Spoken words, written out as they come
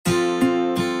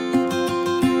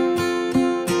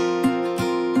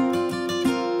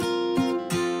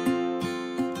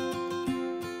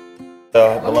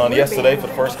on yesterday for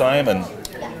the first time, and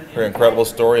very incredible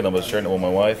story, and I was sharing it with my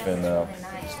wife, and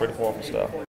it's pretty powerful stuff.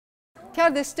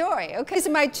 Tell the story. Okay, it's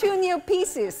my 2 new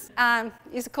pieces.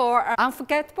 It's called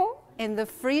Unforgettable and the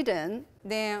Freedom.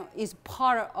 Then it's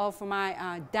part of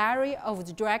my Diary of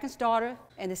the Dragon's Daughter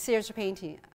and the series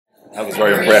painting. I was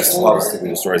very impressed, obviously, with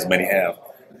the stories many have.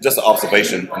 Just an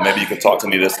observation, and maybe you could talk to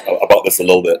me about this a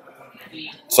little bit.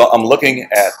 So I'm looking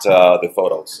at the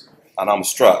photos, and I'm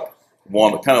struck.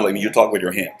 One, kind of like you talk with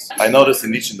your hands. I noticed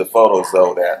in each of the photos,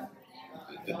 though, that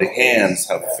the hands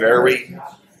have very,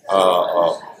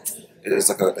 it's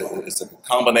a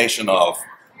combination of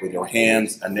with your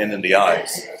hands and then in the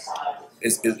eyes.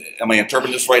 Am I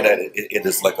interpreting this right? That it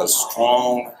is like a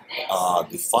strong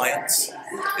defiance.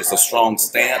 It's a strong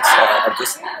stance. I'm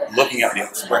just looking at the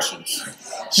expressions.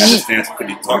 And the stance, could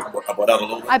you talk about that a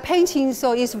little bit? I painting,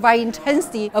 so it's very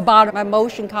intensely about my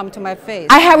emotion come to my face.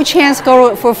 I have a chance to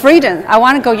go for freedom. I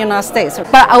want to go to the United States,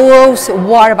 but I always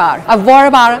worry about it. I worry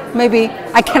about it. Maybe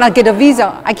I cannot get a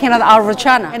visa. I cannot out of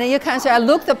China. And then you can say, I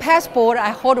look the passport.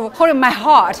 I hold it in my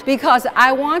heart because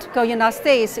I want to go to the United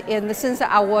States. And since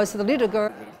I was a little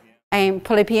girl, and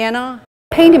play piano,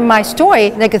 painting my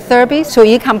story like a therapy, so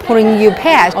you can put in your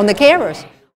past on the canvas.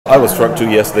 I was struck too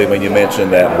yesterday when you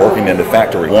mentioned that working in the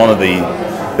factory, one of the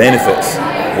benefits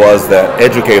was that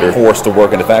educators forced to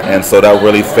work in the factory, and so that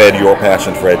really fed your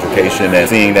passion for education. And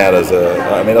seeing that as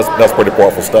that's pretty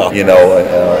powerful stuff, you know,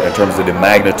 in terms of the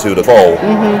magnitude of all,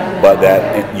 but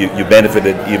that you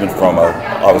benefited even from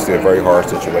obviously a very hard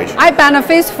situation. I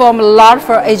benefit from a lot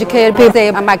for educated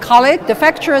people. My college, the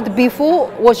factory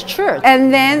before was church,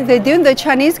 and then they during the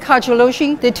Chinese Cultural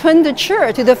Revolution, they turned the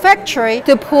church to the factory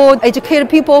to put educated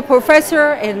people,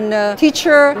 professor and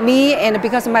teacher, me, and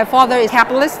because my father is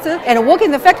capitalist and work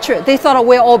in the factory, they thought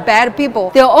we're all bad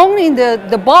people. They're only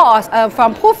the boss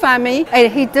from poor family,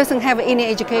 and he doesn't have any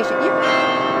education.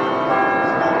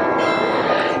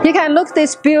 You can look,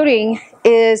 this building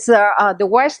is the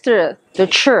Western, the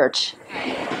church.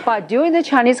 But during the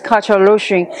Chinese Cultural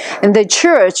Revolution, and the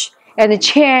church and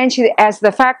changed as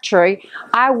the factory,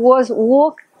 I was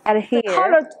work at here. How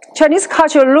the Chinese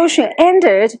Cultural Revolution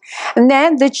ended, and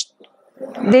then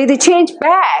they changed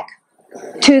back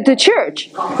to the church.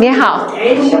 你好.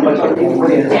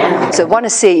 So I want to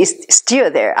say it's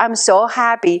still there. I'm so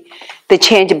happy they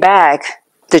changed back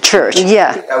the church.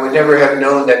 Yeah. I would never have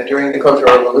known that during the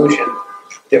Cultural Revolution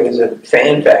there was a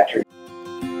fan factory.